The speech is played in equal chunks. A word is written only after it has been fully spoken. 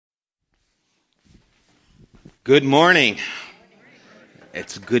Good morning.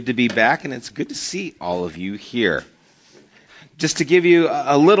 It's good to be back, and it's good to see all of you here. Just to give you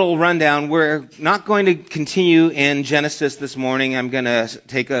a little rundown, we're not going to continue in Genesis this morning. I'm going to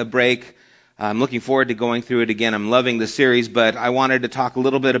take a break. I'm looking forward to going through it again. I'm loving the series, but I wanted to talk a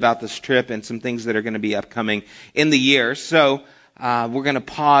little bit about this trip and some things that are going to be upcoming in the year. So we're going to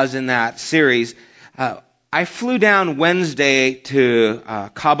pause in that series. I flew down Wednesday to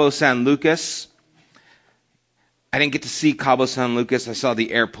Cabo San Lucas. I didn't get to see Cabo San Lucas. I saw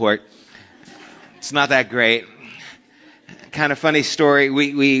the airport. It's not that great. Kind of funny story.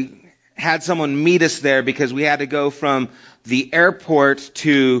 We had someone meet us there because we had to go from the airport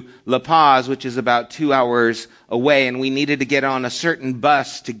to La Paz, which is about 2 hours away, and we needed to get on a certain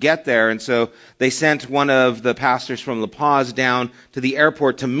bus to get there. And so they sent one of the pastors from La Paz down to the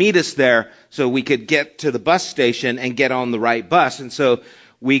airport to meet us there so we could get to the bus station and get on the right bus. And so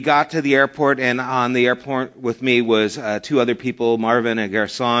we got to the airport, and on the airport with me was two other people, Marvin and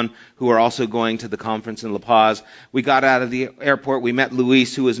Garcon, who are also going to the conference in La Paz. We got out of the airport. We met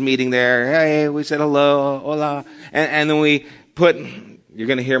Luis, who was meeting there. Hey, we said hello, hola. And then we put, you're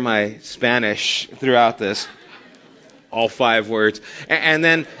going to hear my Spanish throughout this, all 5 words. And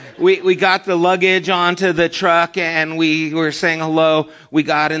then we got the luggage onto the truck, and we were saying hello. We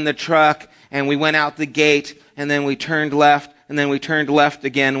got in the truck, and we went out the gate, and then we turned left. And then we turned left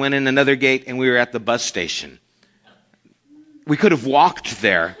again, went in another gate, and we were at the bus station. We could have walked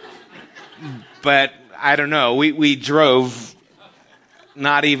there, but I don't know. We drove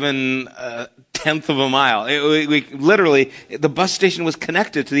not even a tenth of a mile. We literally, the bus station was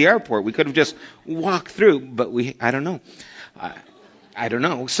connected to the airport. We could have just walked through, but I don't know. I don't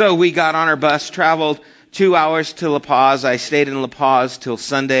know. So we got on our bus, traveled 2 hours to La Paz. I stayed in La Paz till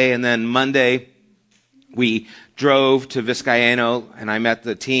Sunday, and then Monday we drove to Vizcaino, and I met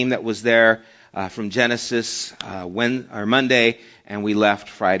the team that was there from Genesis Monday, and we left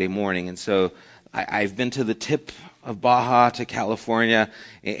Friday morning. And so I've been to the tip of Baja to California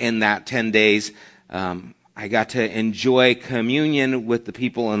in that 10 days. I got to enjoy communion with the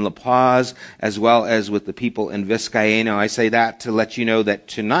people in La Paz as well as with the people in Vizcaino. I say that to let you know that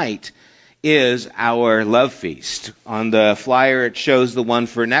tonight is our love feast. On the flyer, it shows the one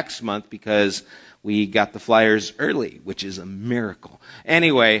for next month because we got the flyers early, which is a miracle.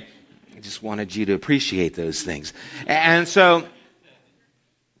 Anyway, I just wanted you to appreciate those things. And so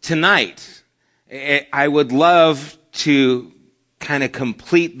tonight, I would love to kind of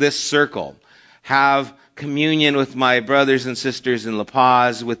complete this circle, have communion with my brothers and sisters in La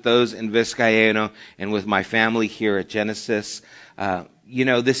Paz, with those in Vizcaino, and with my family here at Genesis.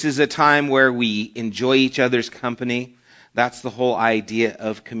 This is a time where we enjoy each other's company. That's the whole idea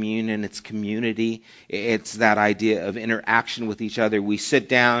of communion. It's community. It's that idea of interaction with each other. We sit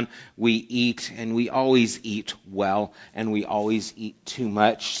down, we eat, and we always eat well, and we always eat too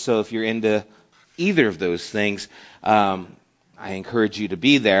much. So if you're into either of those things, I encourage you to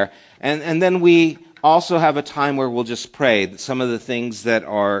be there. And then we also have a time where we'll just pray. Some of the things that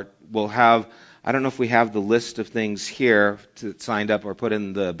we'll have, I don't know if we have the list of things here signed up or put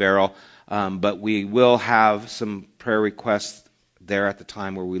in the barrel, but we will have some prayer requests there at the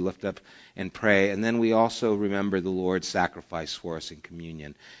time where we lift up and pray. And then we also remember the Lord's sacrifice for us in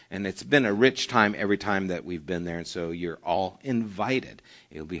communion. And it's been a rich time every time that we've been there, and so you're all invited.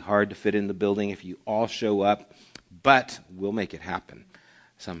 It'll be hard to fit in the building if you all show up, but we'll make it happen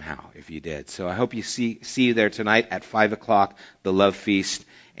somehow if you did. So I hope you see you there tonight at 5 o'clock, the Love Feast.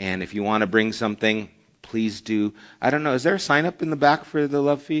 And if you want to bring something, please do. I don't know, is there a sign up in the back for the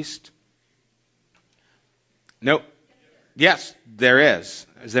Love Feast? Nope. Yes, there is.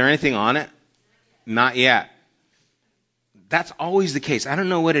 Is there anything on it? Not yet. That's always the case. I don't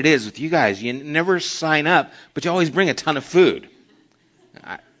know what it is with you guys. You never sign up, but you always bring a ton of food.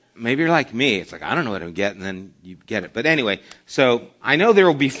 Maybe you're like me. It's like, I don't know what to get, and then you get it. But anyway, so I know there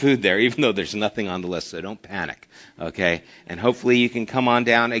will be food there, even though there's nothing on the list, so don't panic, okay? And hopefully you can come on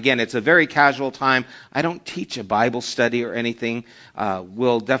down. Again, it's a very casual time. I don't teach a Bible study or anything.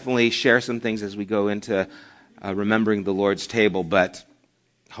 We'll definitely share some things as we go into remembering the Lord's table, but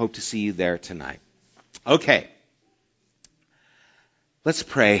hope to see you there tonight. Okay. Let's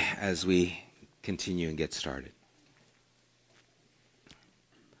pray as we continue and get started.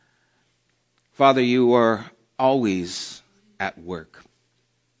 Father, you are always at work.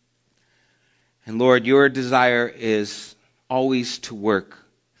 And Lord, your desire is always to work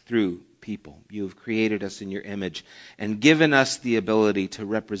through people. You have created us in your image and given us the ability to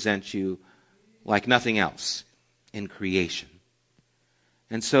represent you like nothing else in creation.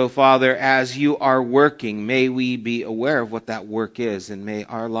 And so, Father, as you are working, may we be aware of what that work is, and may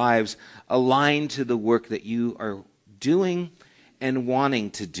our lives align to the work that you are doing and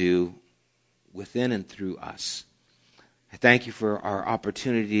wanting to do within and through us. I thank you for our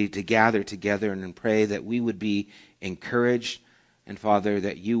opportunity to gather together and pray that we would be encouraged, and Father,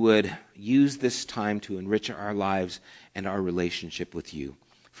 that you would use this time to enrich our lives and our relationship with you.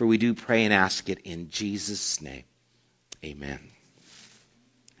 For we do pray and ask it in Jesus' name. Amen.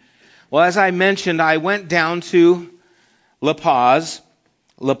 Well, as I mentioned, I went down to La Paz.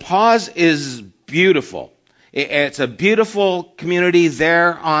 La Paz is beautiful. It's a beautiful community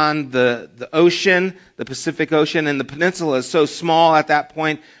there on the ocean, the Pacific Ocean, and the peninsula is so small at that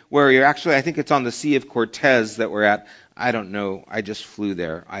point where you're actually, I think it's on the Sea of Cortez that we're at. I don't know. I just flew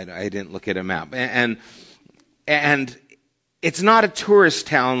there. I didn't look at a map. And it's not a tourist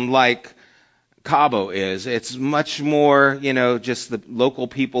town like Cabo is. It's much more, just the local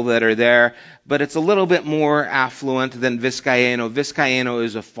people that are there, but it's a little bit more affluent than Vizcaino. Vizcaino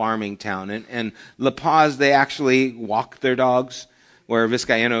is a farming town, and La Paz, they actually walk their dogs, where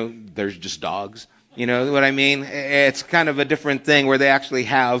Vizcaino, there's just dogs. You know what I mean? It's kind of a different thing where they actually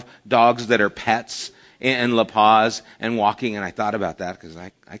have dogs that are pets in La Paz and walking, and I thought about that because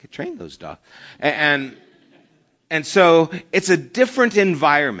I could train those dogs. And so it's a different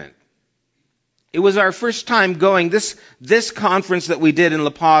environment. It was our first time going. This conference that we did in La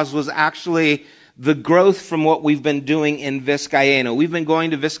Paz was actually the growth from what we've been doing in Vizcaino. We've been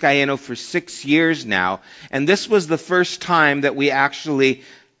going to Vizcaino for 6 years now, and this was the first time that we actually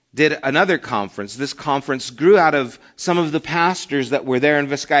did another conference. This conference grew out of some of the pastors that were there in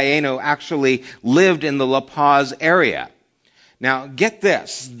Vizcaino actually lived in the La Paz area. Now, get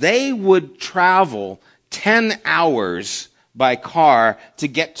this. They would travel 10 hours by car to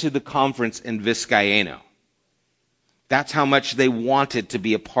get to the conference in Vizcaino. That's how much they wanted to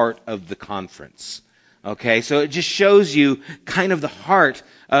be a part of the conference. Okay, so it just shows you kind of the heart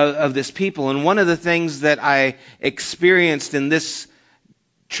of this people. And one of the things that I experienced in this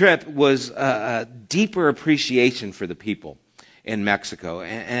trip was a deeper appreciation for the people in Mexico.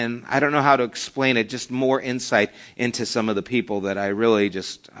 And I don't know how to explain it, just more insight into some of the people that I really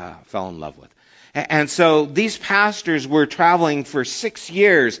just fell in love with. And so these pastors were traveling for 6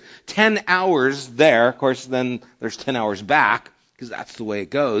 years, 10 hours there. Of course, then there's 10 hours back, because that's the way it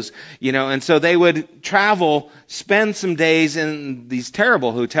goes. And so they would travel, spend some days in these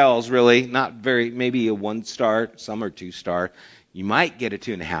terrible hotels, really, not very, maybe a 1-star, some are 2-star. You might get a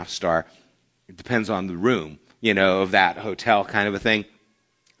 2.5-star. It depends on the room, of that hotel kind of a thing.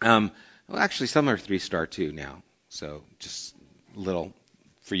 Well, actually, some are 3-star too now. So just a little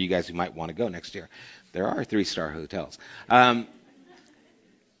for you guys who might want to go next year. There are 3-star hotels.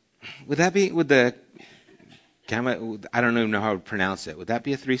 Would the camera, I don't even know how to pronounce it. Would that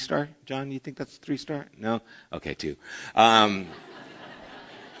be a 3-star? John, you think that's a 3-star? No? Okay, 2. In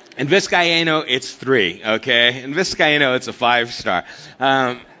Vizcaino, it's 3, okay? In Vizcaino, it's a 5-star.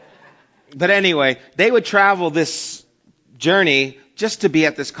 But anyway, they would travel this journey just to be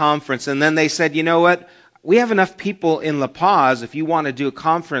at this conference, and then they said, you know what? We have enough people in La Paz. If you want to do a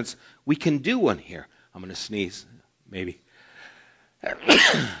conference, we can do one here. I'm going to sneeze, maybe.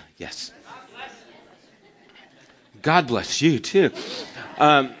 Yes. God bless you, too.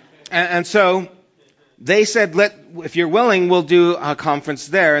 And so they said, if you're willing, we'll do a conference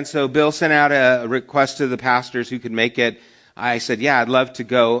there. And so Bill sent out a request to the pastors who could make it. I said, yeah, I'd love to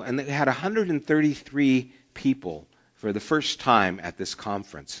go. And they had 133 people for the first time at this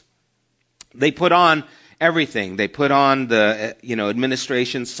conference. They put on everything. They put on the,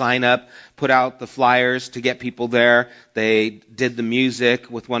 administration sign up, put out the flyers to get people there. They did the music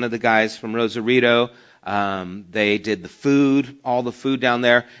with one of the guys from Rosarito. They did the food, all the food down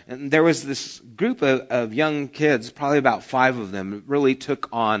there. And there was this group of young kids, probably about 5 of them, that really took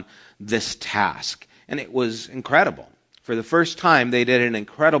on this task. And it was incredible. For the first time, they did an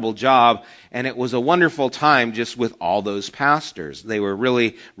incredible job, and it was a wonderful time just with all those pastors. They were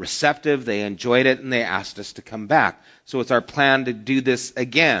really receptive, they enjoyed it, and they asked us to come back. So it's our plan to do this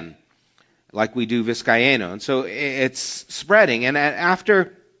again, like we do Vizcaino. And so it's spreading. And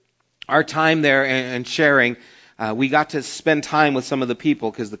after our time there and sharing, we got to spend time with some of the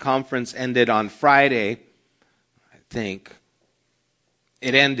people, because the conference ended on Friday, I think.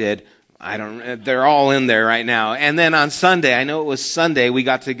 It ended. They're all in there right now. And then on Sunday, I know it was Sunday, we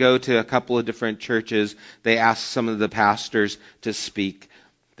got to go to a couple of different churches. They asked some of the pastors to speak.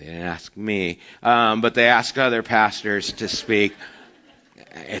 They didn't ask me, but they asked other pastors to speak.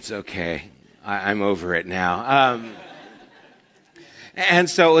 It's okay. I'm over it now. And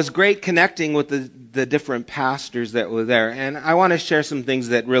so it was great connecting with the different pastors that were there. And I want to share some things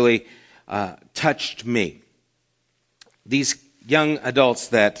that really touched me. These young adults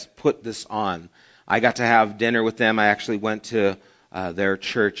that put this on, I got to have dinner with them. I actually went to their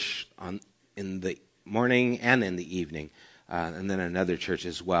church in the morning and in the evening, and then another church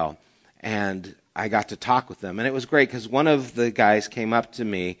as well. And I got to talk with them. And it was great because one of the guys came up to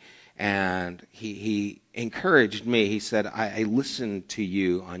me and he encouraged me. He said, I listened to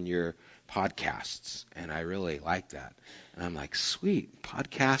you on your podcasts, and I really like that. And I'm like, sweet,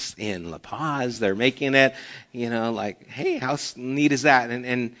 podcasts in La Paz, they're making it, like, hey, how neat is that?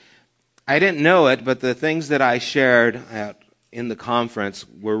 And I didn't know it, but the things that I shared in the conference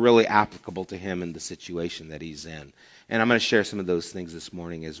were really applicable to him in the situation that he's in. And I'm going to share some of those things this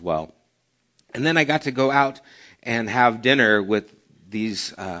morning as well. And then I got to go out and have dinner with these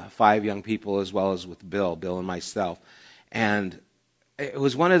 5 young people as well as with Bill and myself. And it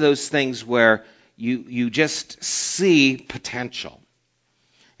was one of those things where you just see potential.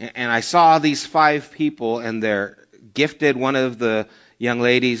 And I saw these 5 people, and they're gifted. One of the young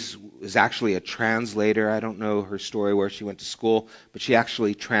ladies is actually a translator. I don't know her story, where she went to school, but she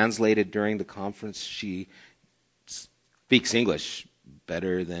actually translated during the conference. She speaks English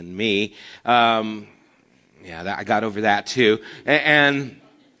better than me. I got over that too. And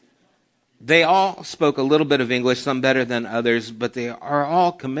they all spoke a little bit of English, some better than others, but they are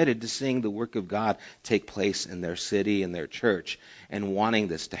all committed to seeing the work of God take place in their city and their church and wanting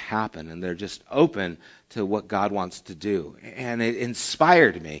this to happen. And they're just open to what God wants to do. And it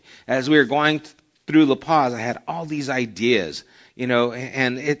inspired me. As we were going through La Paz, I had all these ideas,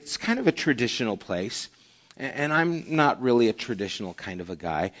 and it's kind of a traditional place. And I'm not really a traditional kind of a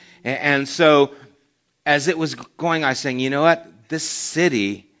guy. And so as it was going, I was saying, you know what? This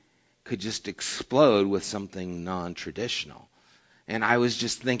city could just explode with something non-traditional. And I was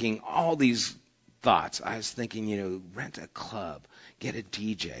just thinking all these thoughts. I was thinking, rent a club, get a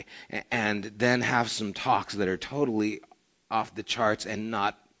DJ, and then have some talks that are totally off the charts and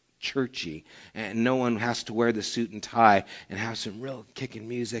not churchy, and no one has to wear the suit and tie, and have some real kicking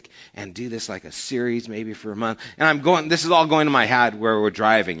music, and do this like a series maybe for a month. And this is all going to my head where we're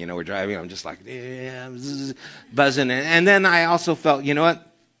driving, I'm just like, buzzing. And then I also felt, you know what?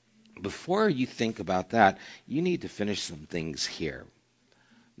 Before you think about that, you need to finish some things here.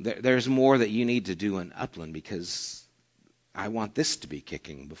 There's more that you need to do in Upland, because I want this to be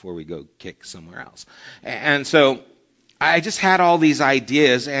kicking before we go kick somewhere else. And so I just had all these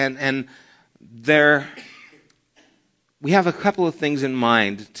ideas, and we have a couple of things in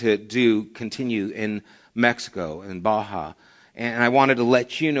mind to continue in Mexico and Baja, and I wanted to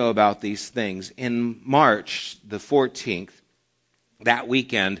let you know about these things. In March the 14th, that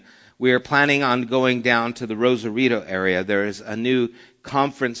weekend, we are planning on going down to the Rosarito area. There is a new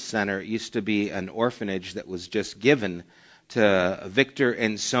conference center. It used to be an orphanage that was just given to Victor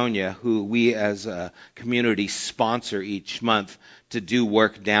and Sonia, who we as a community sponsor each month to do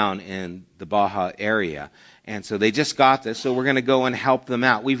work down in the Baja area. And so they just got this, so we're going to go and help them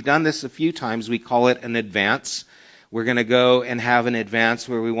out. We've done this a few times. We call it an advance. We're going to go and have an advance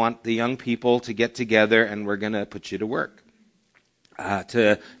where we want the young people to get together, and we're going to put you to work.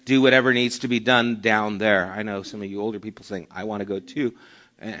 To do whatever needs to be done down there. I know some of you older people saying, I want to go too.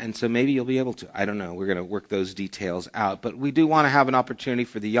 And so maybe you'll be able to. I don't know. We're going to work those details out. But we do want to have an opportunity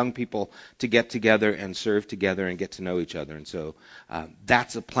for the young people to get together and serve together and get to know each other. And so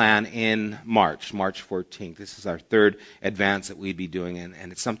that's a plan in March 14th. This is our 3rd advance that we'd be doing,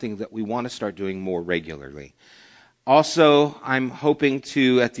 and it's something that we want to start doing more regularly. Also, I'm hoping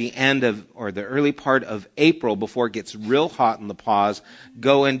to, at the end of, or the early part of April, before it gets real hot in La Paz,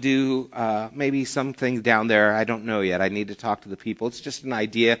 go and do maybe something down there. I don't know yet. I need to talk to the people. It's just an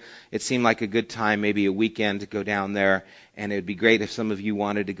idea. It seemed like a good time, maybe a weekend, to go down there. And it would be great if some of you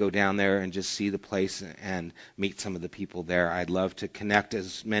wanted to go down there and just see the place and meet some of the people there. I'd love to connect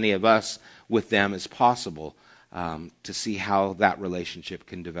as many of us with them as possible to see how that relationship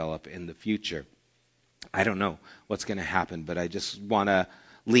can develop in the future. I don't know what's going to happen, but I just want to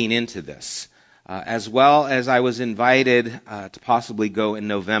lean into this. As well as I was invited to possibly go in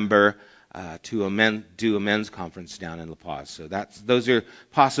November to do a men's conference down in La Paz. So those are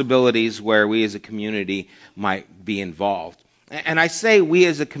possibilities where we as a community might be involved. And I say we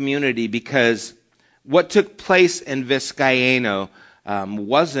as a community because what took place in Vizcaino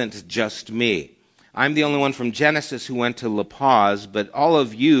wasn't just me. I'm the only one from Genesis who went to La Paz, but all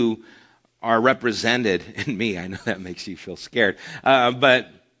of you are represented in me. I know that makes you feel scared. But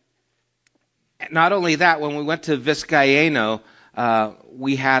not only that, when we went to Vizcaino,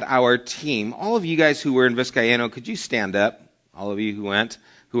 we had our team. All of you guys who were in Vizcaino, could you stand up? All of you who went,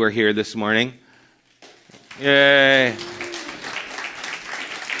 who are here this morning. Yay.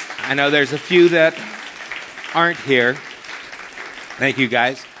 I know there's a few that aren't here. Thank you,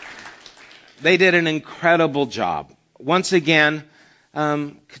 guys. They did an incredible job. Once again,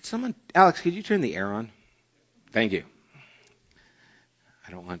 Alex, could you turn the air on? Thank you.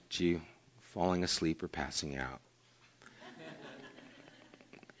 I don't want you falling asleep or passing out.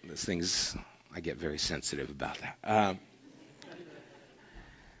 Those things, I get very sensitive about that.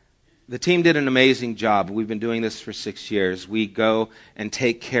 The team did an amazing job. We've been doing this for 6 years. We go and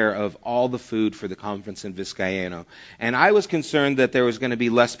take care of all the food for the conference in Vizcaino. And I was concerned that there was going to be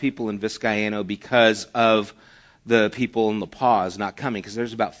less people in Vizcaino because of the people in La Paz not coming, because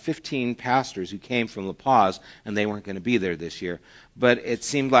there's about 15 pastors who came from La Paz, and they weren't going to be there this year. But it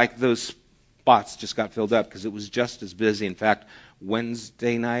seemed like those spots just got filled up because it was just as busy. In fact,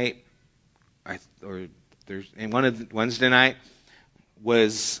 Wednesday night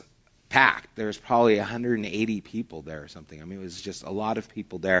was packed. There was probably 180 people there or something. I mean, it was just a lot of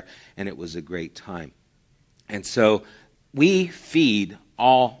people there, and it was a great time. And so we feed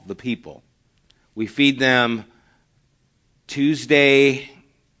all the people. We feed them Tuesday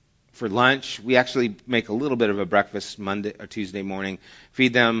for lunch. We actually make a little bit of a breakfast Monday or Tuesday morning.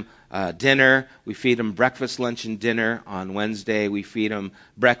 Feed them dinner. We feed them breakfast, lunch, and dinner on Wednesday. We feed them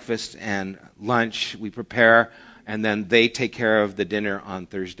breakfast and lunch. We prepare, and then they take care of the dinner on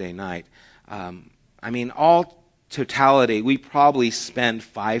Thursday night. All totality, we probably spend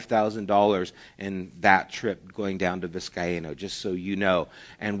 $5,000 in that trip going down to Vizcaino, just so you know.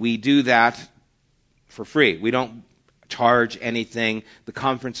 And we do that for free. We don't charge anything. The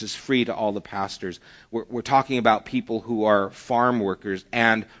conference is free to all the pastors. We're talking about people who are farm workers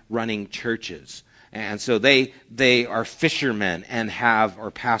and running churches. And so they are fishermen and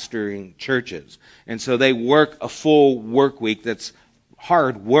are pastoring churches. And so they work a full work week that's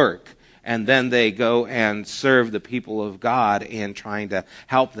hard work. And then they go and serve the people of God in trying to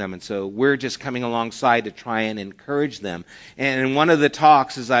help them. And so we're just coming alongside to try and encourage them. And in one of the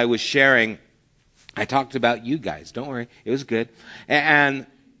talks, as I was sharing, I talked about you guys. Don't worry. It was good. And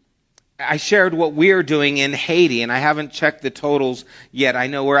I shared what we're doing in Haiti, and I haven't checked the totals yet. I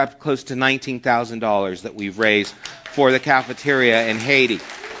know we're up close to $19,000 that we've raised for the cafeteria in Haiti.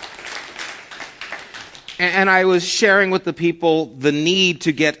 And I was sharing with the people the need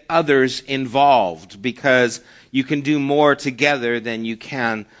to get others involved, because you can do more together than you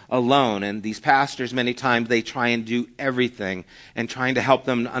can alone. And these pastors, many times, they try and do everything, and trying to help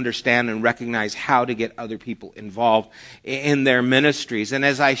them understand and recognize how to get other people involved in their ministries. And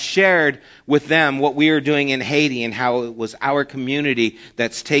as I shared with them what we are doing in Haiti and how it was our community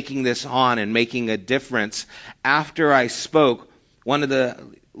that's taking this on and making a difference, after I spoke, one of the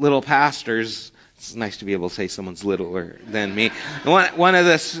little pastors, it's nice to be able to say someone's littler than me. One of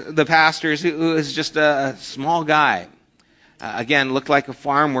the pastors, who is just a small guy, again, looked like a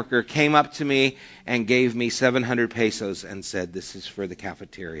farm worker, came up to me and gave me 700 pesos and said, "This is for the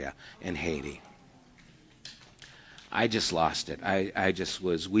cafeteria in Haiti." I just lost it. I just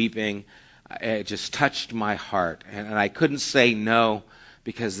was weeping. It just touched my heart. And I couldn't say no,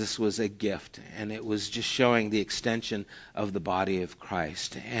 because this was a gift. And it was just showing the extension of the body of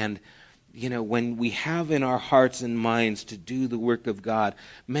Christ. And when we have in our hearts and minds to do the work of God,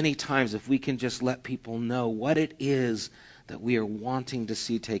 many times if we can just let people know what it is that we are wanting to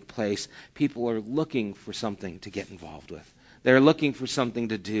see take place, people are looking for something to get involved with. They're looking for something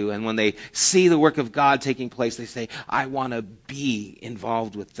to do. And when they see the work of God taking place, they say, "I want to be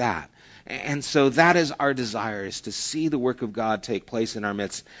involved with that." And so that is our desire, is to see the work of God take place in our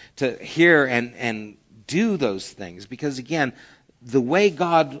midst, to hear and do those things. Because again, the way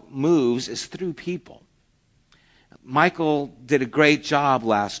God moves is through people. Michael did a great job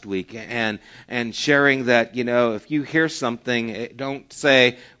last week and sharing that, if you hear something, don't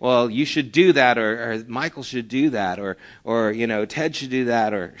say, "Well, you should do that," or "Michael should do that," or "Ted should do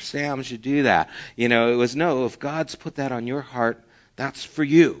that," or "Sam should do that." It was, no, if God's put that on your heart, that's for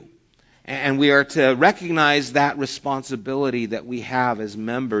you. And we are to recognize that responsibility that we have as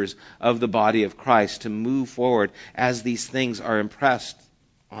members of the body of Christ to move forward as these things are impressed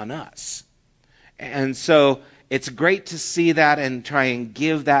on us. And so it's great to see that and try and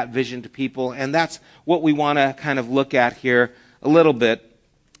give that vision to people. And that's what we want to kind of look at here a little bit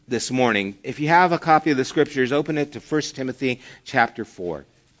this morning. If you have a copy of the Scriptures, open it to 1 Timothy chapter 4.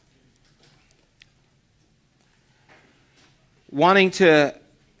 Wanting to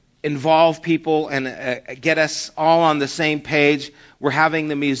involve people and get us all on the same page, we're having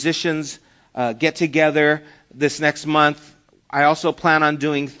the musicians get together this next month. I also plan on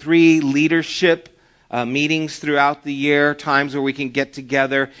doing 3 leadership meetings throughout the year, times where we can get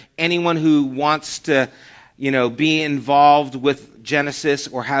together. Anyone who wants to, be involved with Genesis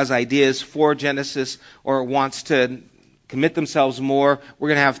or has ideas for Genesis or wants to commit themselves more, we're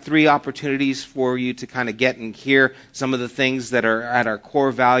going to have 3 opportunities for you to kind of get and hear some of the things that are at our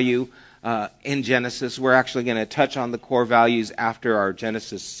core value in Genesis. We're actually going to touch on the core values after our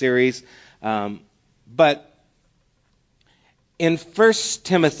Genesis series. But in 1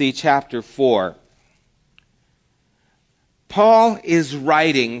 Timothy chapter 4, Paul is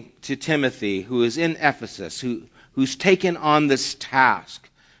writing to Timothy, who is in Ephesus, who's taken on this task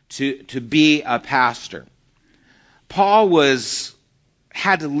to be a pastor. Paul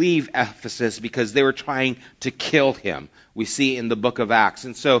had to leave Ephesus because they were trying to kill him. We see in the book of Acts.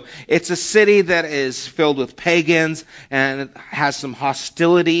 And so it's a city that is filled with pagans and has some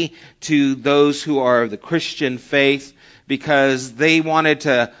hostility to those who are of the Christian faith because they wanted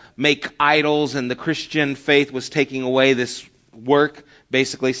to make idols, and the Christian faith was taking away this work,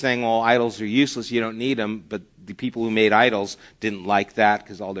 basically saying, well, idols are useless, you don't need them. But the people who made idols didn't like that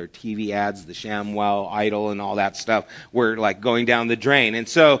because all their TV ads, the ShamWow idol and all that stuff, were like going down the drain. And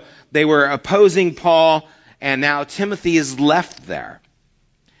so they were opposing Paul, and now Timothy is left there.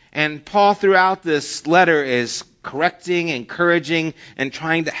 And Paul throughout this letter is correcting, encouraging, and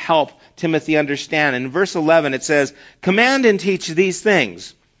trying to help Timothy understand. In verse 11 it says, "Command and teach these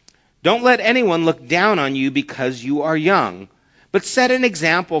things. Don't let anyone look down on you because you are young, but set an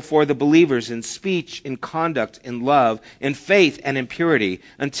example for the believers in speech, in conduct, in love, in faith, and in purity.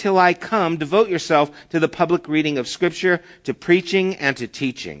 Until I come, devote yourself to the public reading of Scripture, to preaching, and to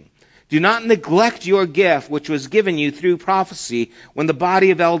teaching. Do not neglect your gift, which was given you through prophecy when the body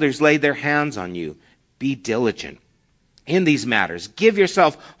of elders laid their hands on you. Be diligent in these matters. Give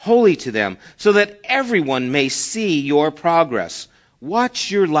yourself wholly to them, so that everyone may see your progress. Watch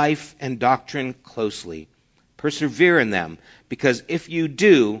your life and doctrine closely. Persevere in them, because if you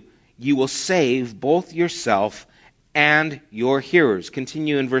do, you will save both yourself and your hearers."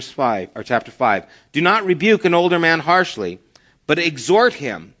 Continue in verse 5 or chapter 5. "Do not rebuke an older man harshly, but exhort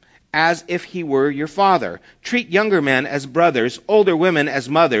him as if he were your father. Treat younger men as brothers, older women as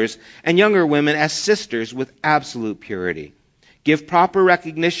mothers, and younger women as sisters with absolute purity. Give proper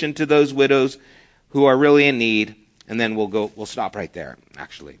recognition to those widows who are really in need." And then we'll stop right there,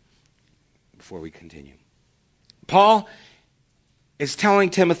 actually, before we continue. Paul is telling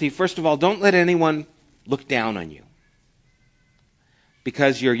Timothy, first of all, don't let anyone look down on you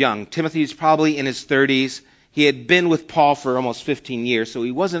because you're young. Timothy's probably in his 30s. He had been with Paul for almost 15 years, so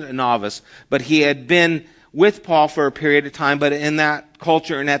he wasn't a novice, but he had been with Paul for a period of time. But in that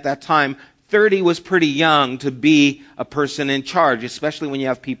culture and at that time, 30 was pretty young to be a person in charge, especially when you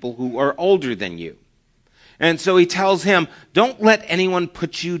have people who are older than you. And so he tells him, don't let anyone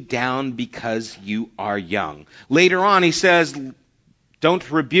put you down because you are young. Later on, he says,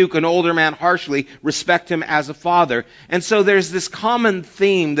 don't rebuke an older man harshly, respect him as a father. And so there's this common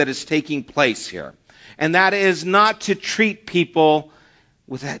theme that is taking place here. And that is not to treat people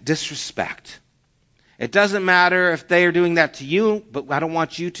with that disrespect. It doesn't matter if they are doing that to you, but I don't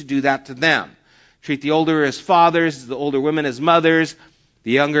want you to do that to them. Treat the older as fathers, the older women as mothers,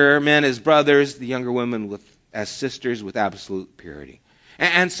 the younger men as brothers, the younger women as sisters with absolute purity.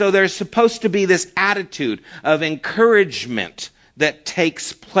 And so there's supposed to be this attitude of encouragement that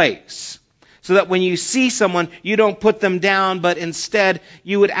takes place. So that when you see someone, you don't put them down, but instead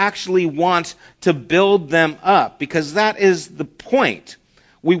you would actually want to build them up. Because that is the point.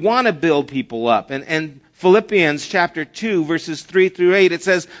 We want to build people up. And Philippians chapter 2, verses 3 through 8, it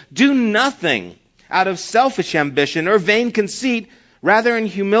says, "Do nothing out of selfish ambition or vain conceit. Rather, in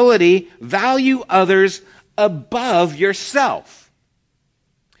humility, value others above yourself.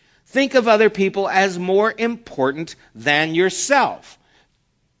 Think of other people as more important than yourself.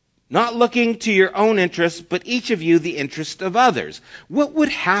 Not looking to your own interests, but each of you the interest of others." What would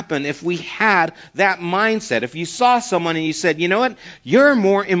happen if we had that mindset? If you saw someone and you said, you know what? You're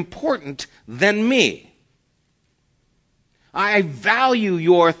more important than me. I value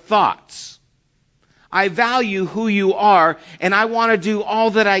your thoughts. I value who you are, and I want to do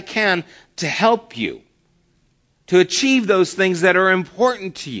all that I can to help you, to achieve those things that are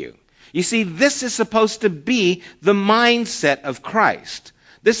important to you. You see, this is supposed to be the mindset of Christ.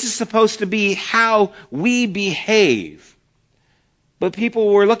 This is supposed to be how we behave. But people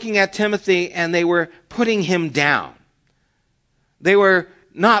were looking at Timothy and they were putting him down. They were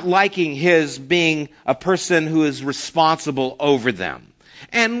not liking his being a person who is responsible over them.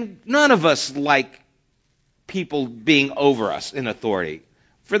 And none of us like people being over us in authority,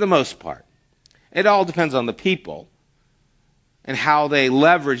 for the most part. It all depends on the people and how they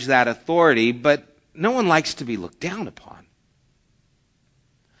leverage that authority, but no one likes to be looked down upon.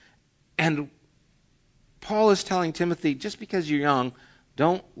 And Paul is telling Timothy, just because you're young,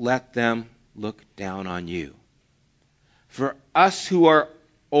 don't let them look down on you. For us who are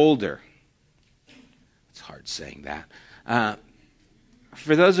older, it's hard saying that.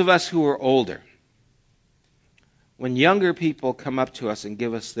 For those of us who are older, when younger people come up to us and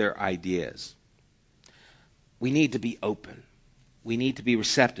give us their ideas, we need to be open. We need to be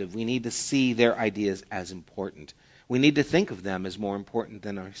receptive. We need to see their ideas as important. We need to think of them as more important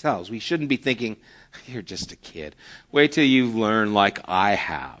than ourselves. We shouldn't be thinking, you're just a kid. Wait till you learn like I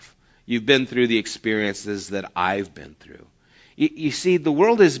have. You've been through the experiences that I've been through. You see, the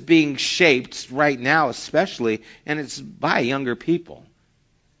world is being shaped right now especially, and it's by younger people.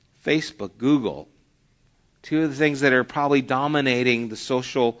 Facebook, Google, two of the things that are probably dominating the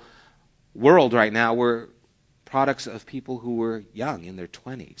social world right now were products of people who were young, in their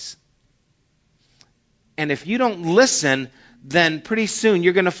 20s. And if you don't listen, then pretty soon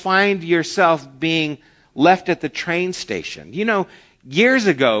you're going to find yourself being left at the train station. You know, years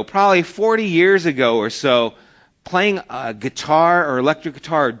ago, probably 40 years ago or so, playing a guitar or electric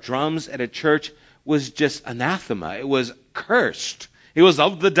guitar or drums at a church was just anathema. It was cursed. It was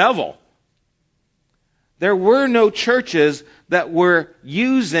of the devil. There were no churches that were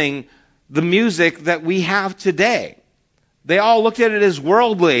using the music that we have today. They all looked at it as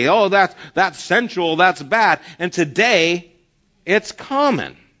worldly. Oh, that's sensual, that's bad. And today, it's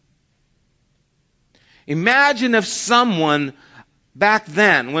common. Imagine if someone back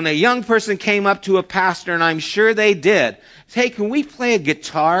then, when a young person came up to a pastor, and I'm sure they did, hey, can we play a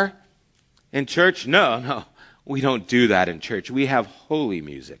guitar in church? No, we don't do that in church. We have holy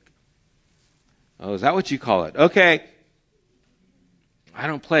music. Oh, is that what you call it? Okay. I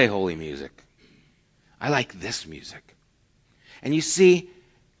don't play holy music. I like this music. And you see,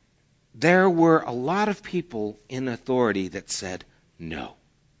 there were a lot of people in authority that said no,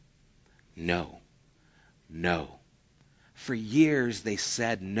 no, no. For years they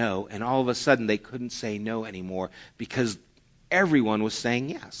said no, and all of a sudden they couldn't say no anymore because everyone was saying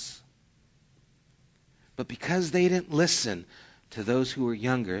yes. But because they didn't listen to those who were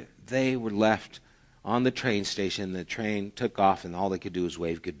younger, they were left on the train station. The train took off, and all they could do was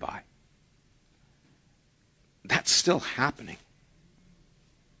wave goodbye. That's still happening.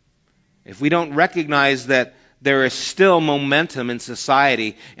 If we don't recognize that there is still momentum in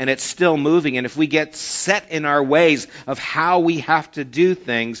society and it's still moving, and if we get set in our ways of how we have to do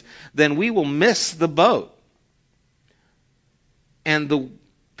things, then we will miss the boat. And the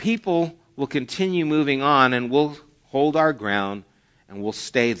people will continue moving on, and we'll hold our ground and we'll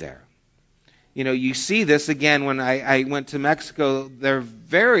stay there. You know, you see this again when I went to Mexico. They're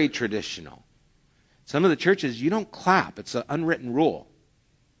very traditional. Some of the churches, you don't clap. It's an unwritten rule.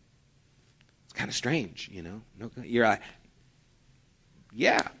 It's kind of strange, you know. You're like,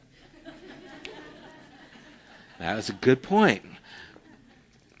 yeah. That was a good point.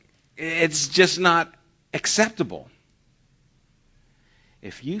 It's just not acceptable.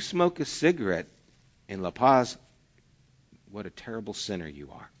 If you smoke a cigarette in La Paz, what a terrible sinner you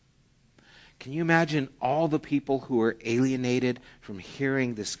are. Can you imagine all the people who are alienated from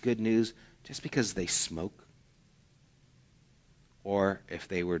hearing this good news just because they smoke? Or if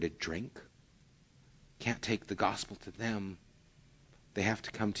they were to drink? Can't take the gospel to them. They have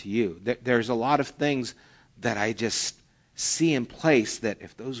to come to you. There's a lot of things that I just see in place that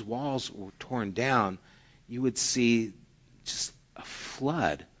if those walls were torn down, you would see just a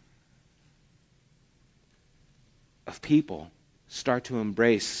flood of people start to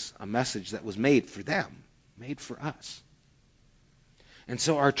embrace a message that was made for them, made for us. And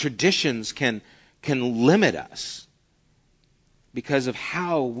so our traditions can limit us because of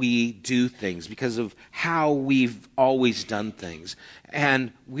how we do things, because of how we've always done things.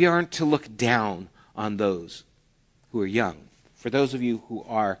 And we aren't to look down on those who are young. For those of you who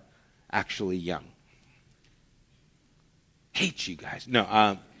are actually young. Hate you guys.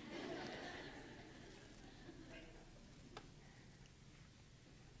 No,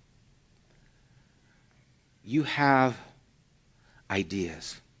 you have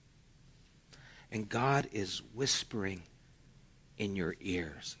ideas. And God is whispering in your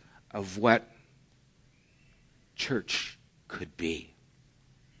ears of what church could be.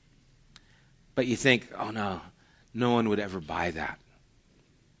 But you think, oh no one would ever buy that.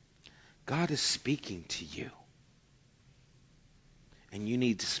 God is speaking to you. And you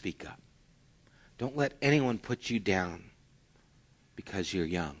need to speak up. Don't let anyone put you down because you're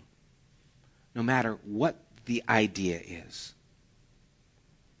young. No matter what the idea is.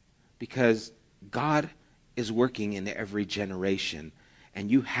 Because God is working in every generation, and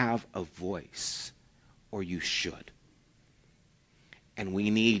you have a voice or you should. And we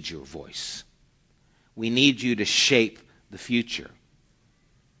need your voice. We need you to shape the future.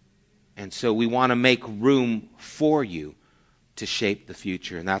 And so we want to make room for you to shape the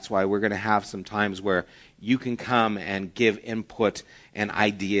future. And that's why we're going to have some times where you can come and give input and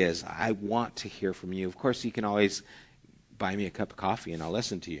ideas. I want to hear from you. Of course, you can always buy me a cup of coffee and I'll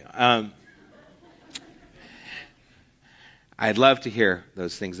listen to you. I'd love to hear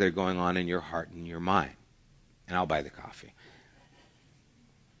those things that are going on in your heart and your mind. And I'll buy the coffee.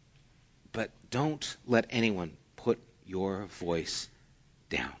 But don't let anyone put your voice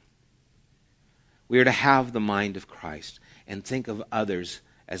down. We are to have the mind of Christ and think of others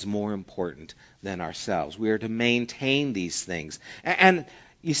as more important than ourselves. We are to maintain these things. And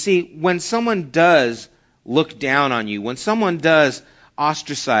you see, when someone does look down on you, when someone does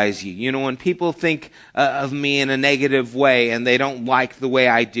ostracize you, when people think of me in a negative way and they don't like the way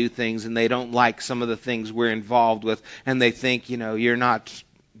I do things and they don't like some of the things we're involved with and they think, you're not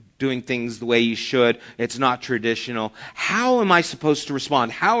doing things the way you should, it's not traditional. How am I supposed to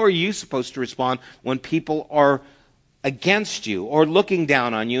respond? How are you supposed to respond when people are against you or looking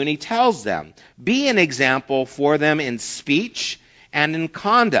down on you? And he tells them, be an example for them in speech and in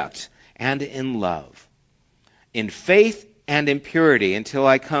conduct and in love, in faith and in purity until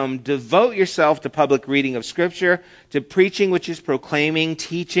I come. Devote yourself to public reading of Scripture, to preaching, which is proclaiming,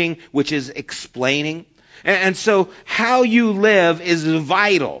 teaching, which is explaining. And so how you live is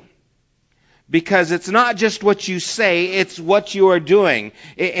vital. Because it's not just what you say, it's what you are doing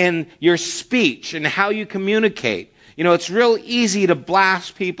in your speech and how you communicate. It's real easy to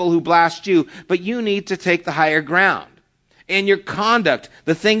blast people who blast you, but you need to take the higher ground. In your conduct,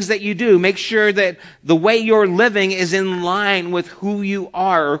 the things that you do, make sure that the way you're living is in line with who you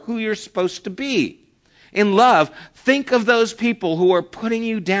are or who you're supposed to be. In love, think of those people who are putting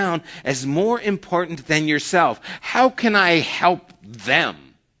you down as more important than yourself. How can I help them?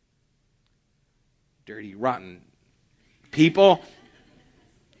 Dirty, rotten people.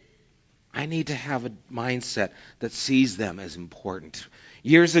 I need to have a mindset that sees them as important.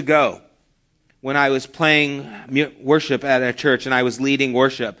 Years ago, when I was playing worship at a church and I was leading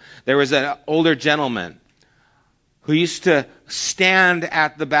worship, there was an older gentleman who used to stand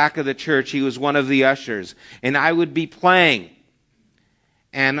at the back of the church. He was one of the ushers. And I would be playing.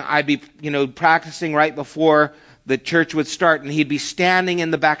 And I'd be, practicing right before the church would start. And he'd be standing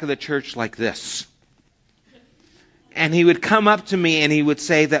in the back of the church like this. And he would come up to me and he would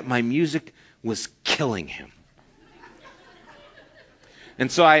say that my music was killing him.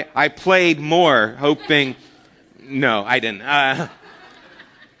 And so I played more, hoping... No, I didn't.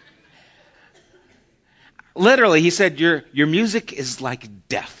 Literally, he said, your music is like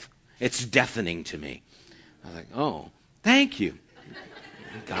death. It's deafening to me. I was like, oh, thank you.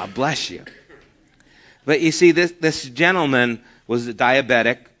 God bless you. But you see, this gentleman was a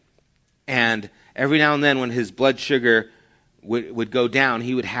diabetic, and every now and then when his blood sugar would go down,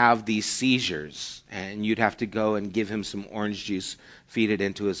 he would have these seizures, and you'd have to go and give him some orange juice, feed it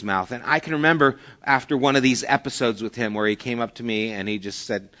into his mouth. And I can remember after one of these episodes with him where he came up to me and he just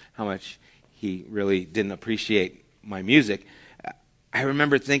said how much he really didn't appreciate my music. I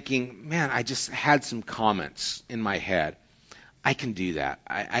remember thinking, man, I just had some comments in my head. I can do that.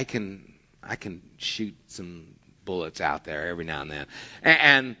 I can shoot some bullets out there every now and then.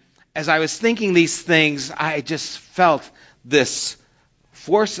 And as I was thinking these things, I just felt this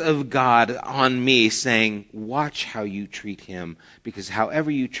force of God on me saying, watch how you treat him, because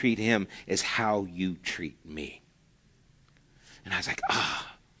however you treat him is how you treat me. And I was like,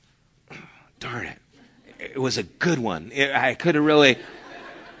 darn it. It was a good one. I could have really...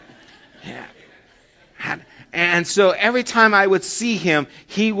 Yeah. And so every time I would see him,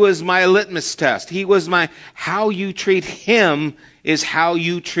 he was my litmus test. He was how you treat him is how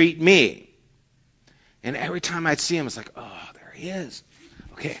you treat me. And every time I'd see him, it's like, oh, there he is.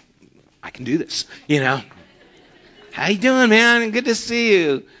 Okay, I can do this, How you doing, man? Good to see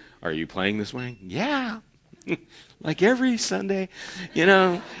you. Are you playing this way? Yeah. Like every Sunday,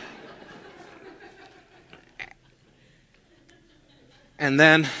 And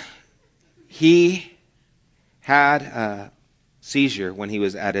then he had a seizure when he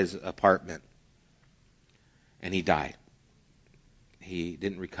was at his apartment. And he died. He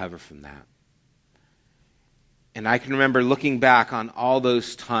didn't recover from that. And I can remember looking back on all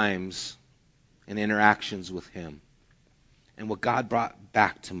those times and interactions with him. And what God brought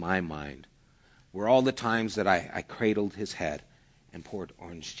back to my mind were all the times that I cradled his head and poured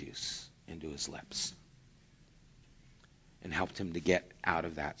orange juice into his lips and helped him to get out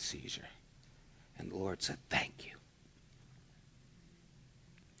of that seizure. And the Lord said, thank you.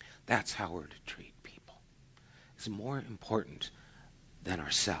 That's how we're to treat people. is more important than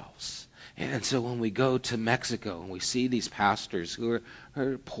ourselves. And so when we go to Mexico and we see these pastors who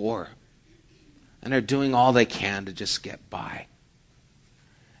are poor and are doing all they can to just get by,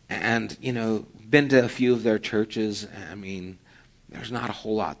 and, been to a few of their churches, I mean, there's not a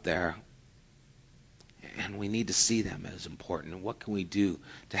whole lot there. And we need to see them as important. And what can we do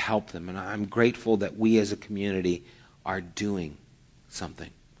to help them? And I'm grateful that we as a community are doing something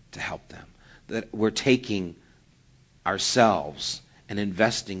to help them. That we're taking ourselves and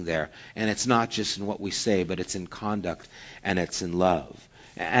investing there. And it's not just in what we say, but it's in conduct and it's in love.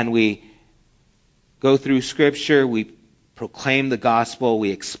 And we go through Scripture, we proclaim the gospel, we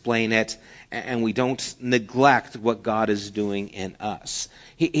explain it, and we don't neglect what God is doing in us.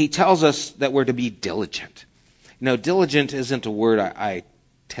 He tells us that we're to be diligent. Diligent isn't a word I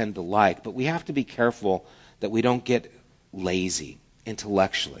tend to like, but we have to be careful that we don't get lazy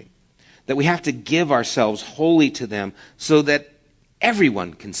intellectually. That we have to give ourselves wholly to them so that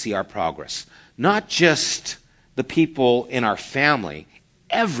everyone can see our progress. Not just the people in our family,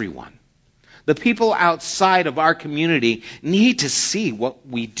 everyone. The people outside of our community need to see what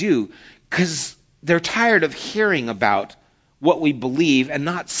we do because they're tired of hearing about what we believe and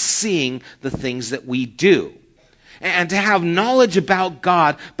not seeing the things that we do. And to have knowledge about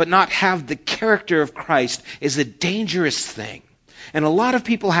God but not have the character of Christ is a dangerous thing. And a lot of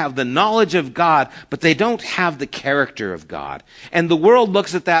people have the knowledge of God, but they don't have the character of God. And the world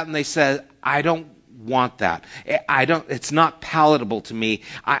looks at that and they say, I don't want that. It's not palatable to me.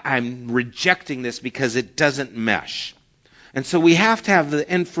 I'm rejecting this because it doesn't mesh. And so we have to have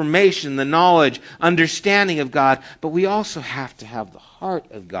the information, the knowledge, understanding of God, but we also have to have the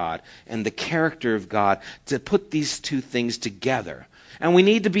heart of God and the character of God to put these two things together. And we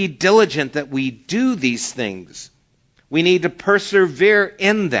need to be diligent that we do these things. We need to persevere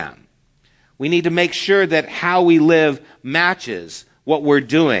in them. We need to make sure that how we live matches what we're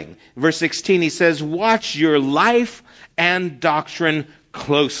doing. Verse 16, he says, watch your life and doctrine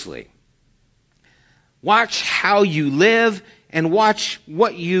closely. Watch how you live and watch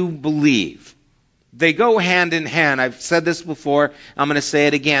what you believe. They go hand in hand. I've said this before. I'm going to say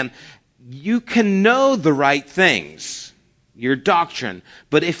it again. You can know the right things, your doctrine,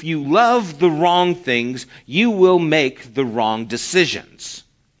 but if you love the wrong things, you will make the wrong decisions.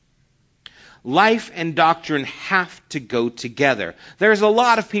 Life and doctrine have to go together. There's a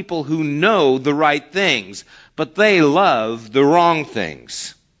lot of people who know the right things, but they love the wrong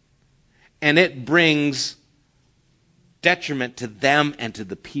things. And it brings detriment to them and to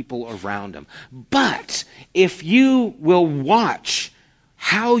the people around them. But if you will watch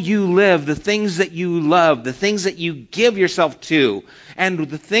how you live, the things that you love, the things that you give yourself to, and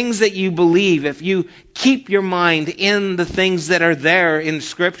the things that you believe, if you keep your mind in the things that are there in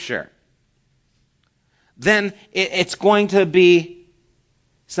Scripture, then it's going to be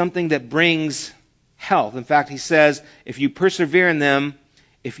something that brings health. In fact, he says, if you persevere in them,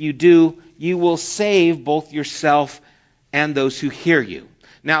 if you do, you will save both yourself and those who hear you.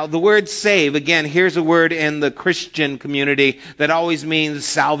 Now, the word save, again, here's a word in the Christian community that always means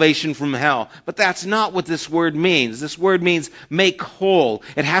salvation from hell. But that's not what this word means. This word means make whole.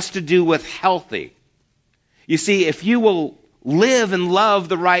 It has to do with healthy. You see, if you will live and love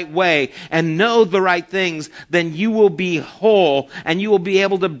the right way and know the right things, then you will be whole and you will be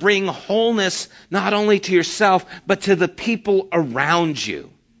able to bring wholeness not only to yourself, but to the people around you.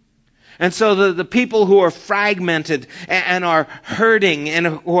 And so the people who are fragmented and are hurting and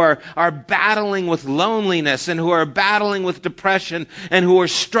who are battling with loneliness and who are battling with depression and who are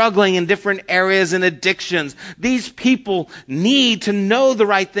struggling in different areas and addictions, these people need to know the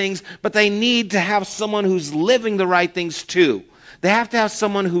right things, but they need to have someone who's living the right things too. They have to have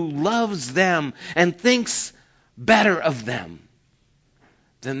someone who loves them and thinks better of them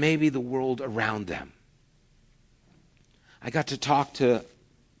than maybe the world around them. I got to talk to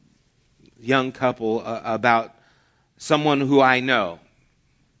young couple about someone who I know,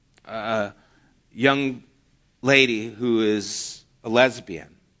 a young lady who is a lesbian.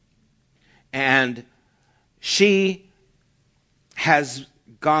 And she has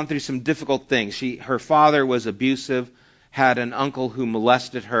gone through some difficult things. Her father was abusive, had an uncle who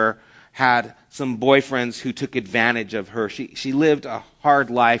molested her, had some boyfriends who took advantage of her. She lived a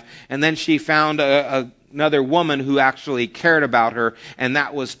hard life, and then she found another woman who actually cared about her, and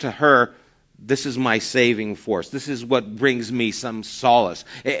that was to her, this is my saving force. This is what brings me some solace.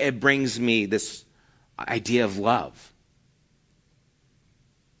 It brings me this idea of love.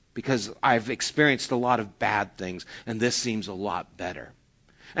 Because I've experienced a lot of bad things, and this seems a lot better.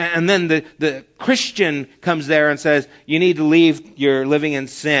 And then the Christian comes there and says, you need to leave your living in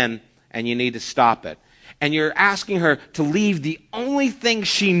sin, and you need to stop it. And you're asking her to leave the only thing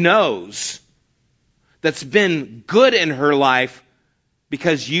she knows that's been good in her life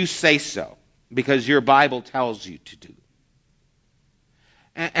because you say so, because your Bible tells you to do.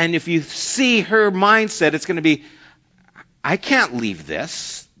 And if you see her mindset, it's going to be, I can't leave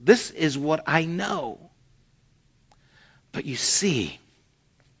this. This is what I know. But you see,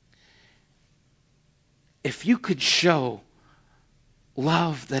 if you could show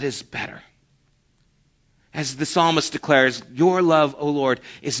love that is better, as the psalmist declares, your love, O Lord,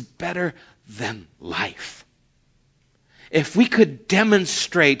 is better than life. If we could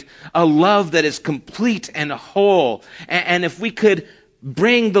demonstrate a love that is complete and whole, and if we could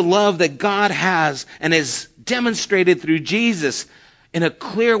bring the love that God has and is demonstrated through Jesus in a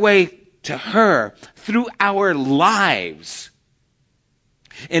clear way to her through our lives,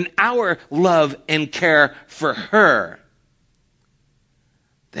 in our love and care for her,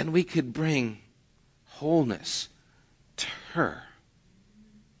 then we could bring wholeness to her.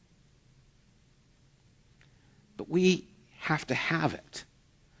 But we have to have it.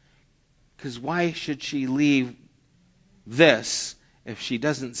 Because why should she leave this if she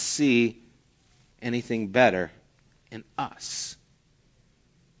doesn't see anything better in us?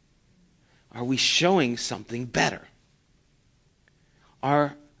 Are we showing something better?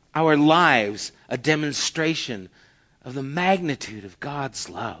 Are our lives a demonstration of the magnitude of God's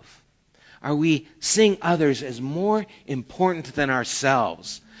love? Are we seeing others as more important than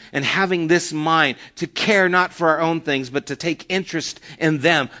ourselves? And having this mind to care not for our own things, but to take interest in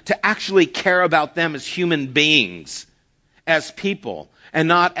them, to actually care about them as human beings, as people, and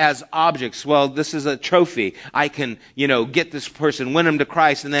not as objects. Well, this is a trophy. I can, get this person, win them to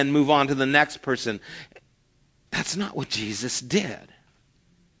Christ, and then move on to the next person. That's not what Jesus did.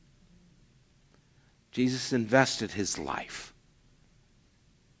 Jesus invested his life.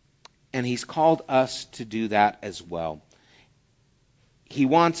 And he's called us to do that as well. He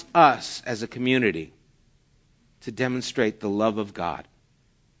wants us as a community to demonstrate the love of God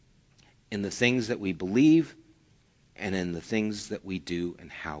in the things that we believe and in the things that we do and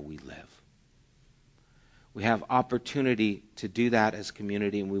how we live. We have opportunity to do that as a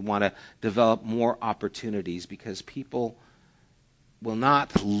community, and we want to develop more opportunities because people will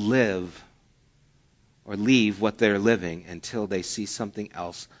not live or leave what they're living until they see something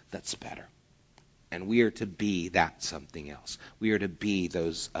else that's better. And we are to be that something else. We are to be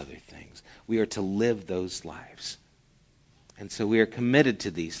those other things. We are to live those lives. And so we are committed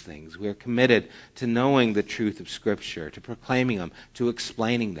to these things. We are committed to knowing the truth of Scripture, to proclaiming them, to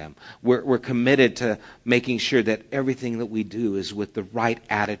explaining them. We're committed to making sure that everything that we do is with the right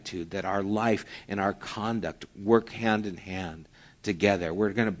attitude, that our life and our conduct work hand in hand together.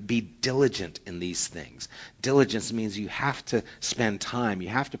 We're going to be diligent in these things. Diligence means you have to spend time. You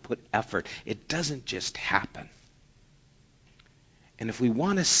have to put effort. It doesn't just happen. And if we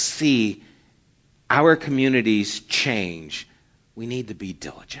want to see our communities change, we need to be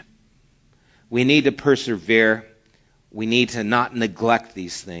diligent. We need to persevere. We need to not neglect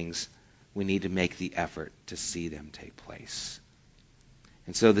these things. We need to make the effort to see them take place.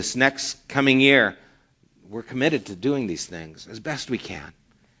 And so this next coming year, we're committed to doing these things as best we can.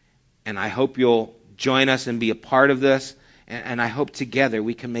 And I hope you'll join us and be a part of this. And I hope together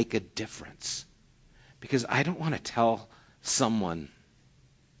we can make a difference. Because I don't want to tell someone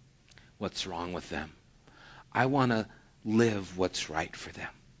what's wrong with them. I want to live what's right for them.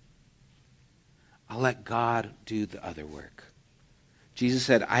 I'll let God do the other work. Jesus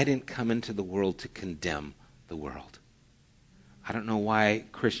said, I didn't come into the world to condemn the world. I don't know why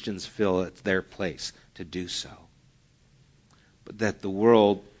Christians feel it's their place to do so. But that the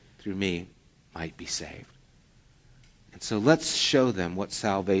world, through me, might be saved. And so let's show them what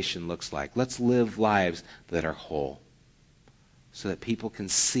salvation looks like. Let's live lives that are whole. So that people can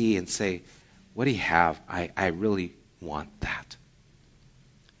see and say, what do you have? I really want that.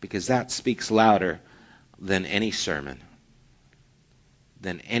 Because that speaks louder than any sermon,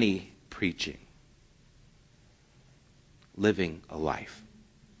 than any preaching. Living a life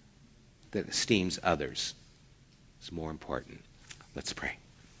that esteems others is more important. Let's pray.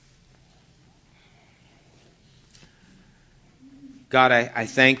 God, I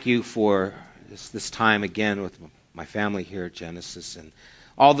thank you for this time again with my family here at Genesis and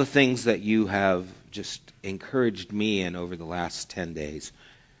all the things that you have just encouraged me in over the last 10 days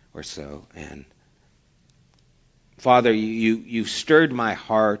or so. And Father, you've stirred my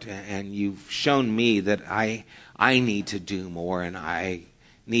heart and you've shown me that I need to do more and I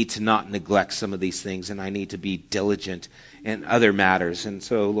need to not neglect some of these things and I need to be diligent in other matters. And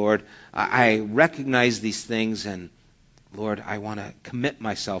so, Lord, I recognize these things and Lord, I want to commit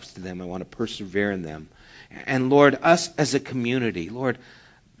myself to them. I want to persevere in them. And Lord, us as a community, Lord,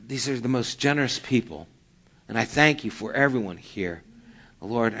 these are the most generous people. And I thank you for everyone here,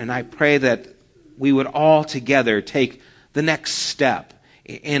 Lord. And I pray that we would all together take the next step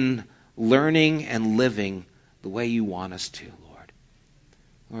in learning and living the way you want us to, Lord.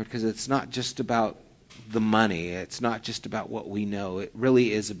 Lord, because it's not just about the money. It's not just about what we know. It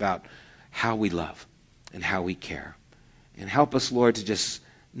really is about how we love and how we care. And help us, Lord, to just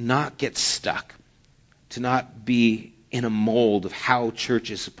not get stuck, to not be in a mold of how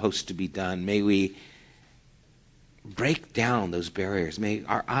church is supposed to be done. May we break down those barriers. May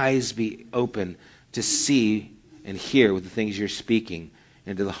our eyes be open to see and hear with the things you're speaking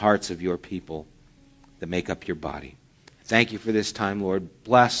into the hearts of your people that make up your body. Thank you for this time, Lord.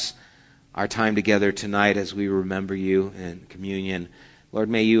 Bless our time together tonight as we remember you in communion. Lord,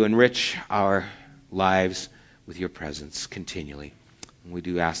 may you enrich our lives with your presence continually. And we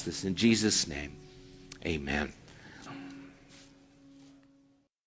do ask this in Jesus' name. Amen.